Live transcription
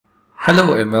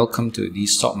Hello and welcome to the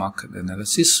stock market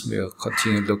analysis. We'll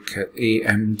continue to look at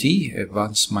AMD,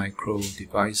 Advanced Micro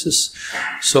Devices.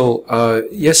 So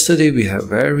yesterday we had a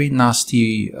very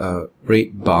nasty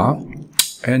red bar,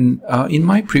 and in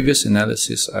my previous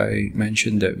analysis I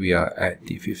mentioned that we are at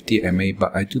the 50 MA,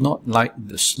 but I do not like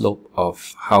the slope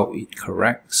of how it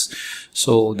corrects.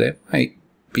 So that might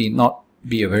not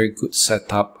be a very good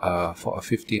setup for a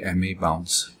 50 MA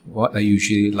bounce. What I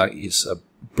usually like is a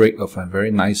break of a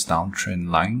very nice downtrend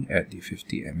line at the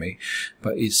 50 MA,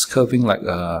 but it's curving like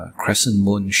a crescent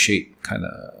moon shape kind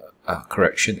of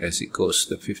correction as it goes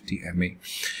to the 50 MA.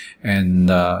 And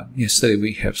yesterday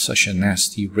we have such a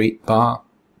nasty red bar,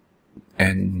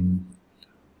 and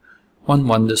one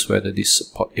wonders whether this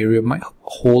support area might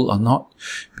hold or not,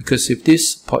 because if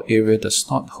this support area does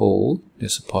not hold,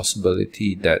 there's a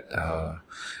possibility that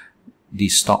the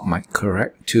stock might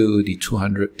correct to the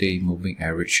 200-day moving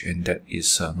average, and that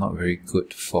is not very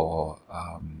good for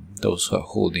those who are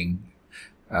holding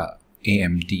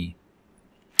AMD.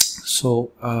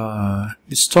 So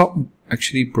the stock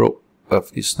actually broke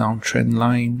above this downtrend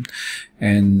line,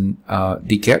 and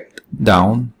the gap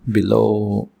down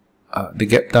below, the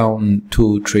gap down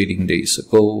 2 trading days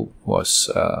ago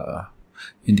was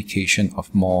indication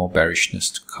of more bearishness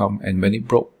to come, and when it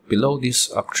broke below this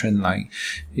uptrend line,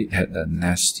 it had a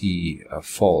nasty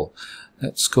fall.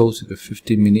 Let's go to the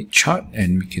 15-minute chart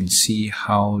and we can see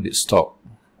how the stock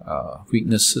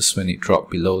weaknesses when it dropped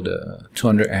below the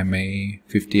 200 MA,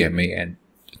 50 MA and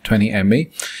 20 MA.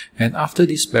 And after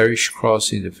this bearish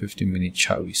cross in the 15-minute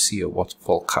chart, we see a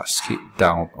waterfall cascade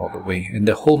down all the way, and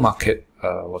the whole market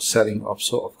was selling off.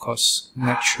 So of course,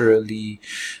 naturally,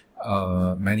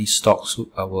 many stocks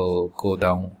will go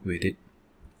down with it.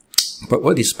 But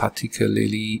what is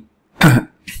particularly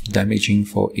damaging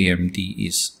for AMD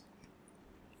is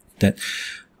that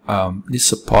this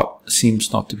support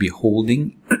seems not to be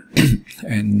holding,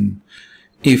 and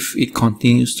if it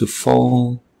continues to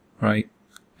fall, right,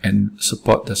 and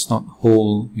support does not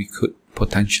hold, we could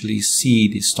potentially see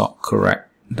the stock correct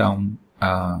down,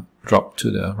 drop to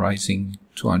the rising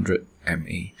 200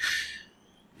 MA.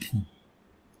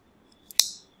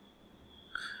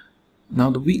 Now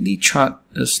the weekly chart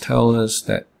does tell us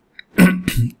that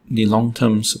the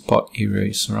long-term support area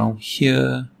is around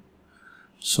here.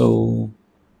 So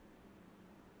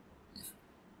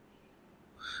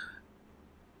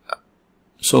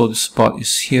the support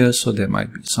is here, so there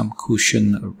might be some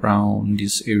cushion around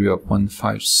this area of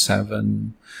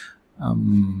 157.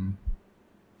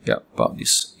 Yeah, about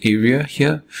this area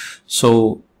here.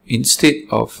 So instead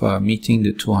of meeting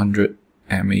the 200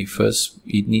 MA first,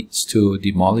 it needs to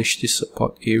demolish this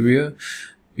support area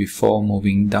before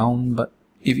moving down. But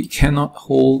if it cannot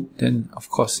hold, then of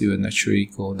course it will naturally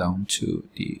go down to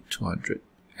the 200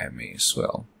 MA as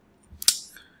well.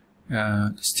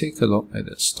 Let's take a look at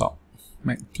the stock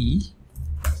MACD.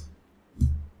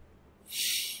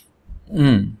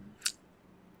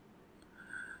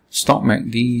 Stock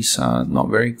MACDs are not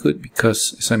very good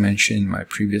because, as I mentioned in my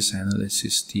previous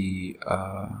analysis, the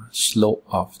slope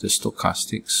of the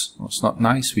stochastics was not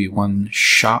nice. We want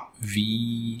sharp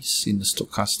V's in the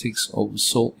stochastics,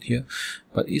 oversold here,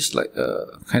 but it's like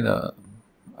a kind of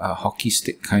a hockey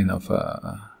stick kind of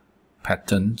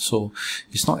pattern, so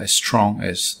it's not as strong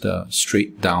as the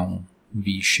straight down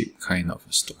V-shape kind of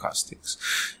stochastics.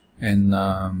 And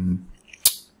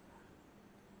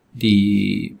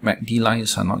the MACD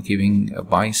lines are not giving a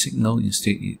buy signal.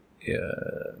 Instead,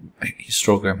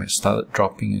 histogram has started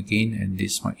dropping again, and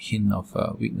this might hint of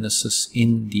weaknesses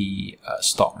in the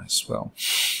stock as well.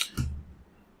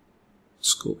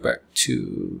 Let's go back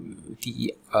to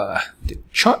the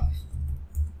chart.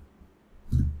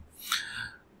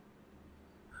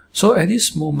 So at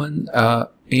this moment,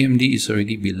 AMD is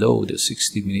already below the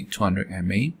 60-minute 200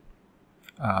 MA.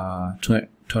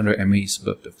 200 MA is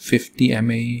above the 50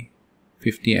 MA,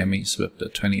 50 MA is above the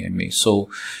 20 MA. So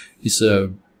it's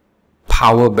a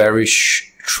power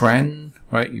bearish trend,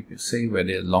 right? You could say, where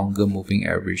the longer moving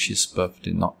average is above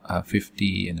the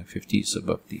 50 and the 50 is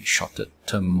above the shorter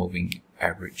term moving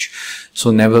average.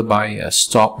 So never buy a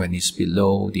stock when it's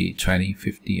below the 20,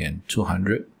 50 and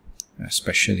 200,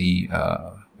 especially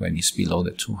when it's below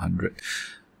the 200.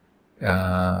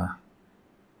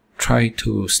 Try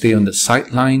to stay on the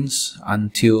sidelines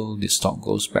until the stock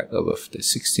goes back above the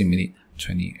 60-minute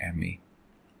 20 MA.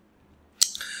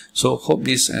 So hope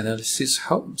this analysis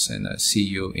helps, and I'll see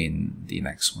you in the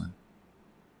next one.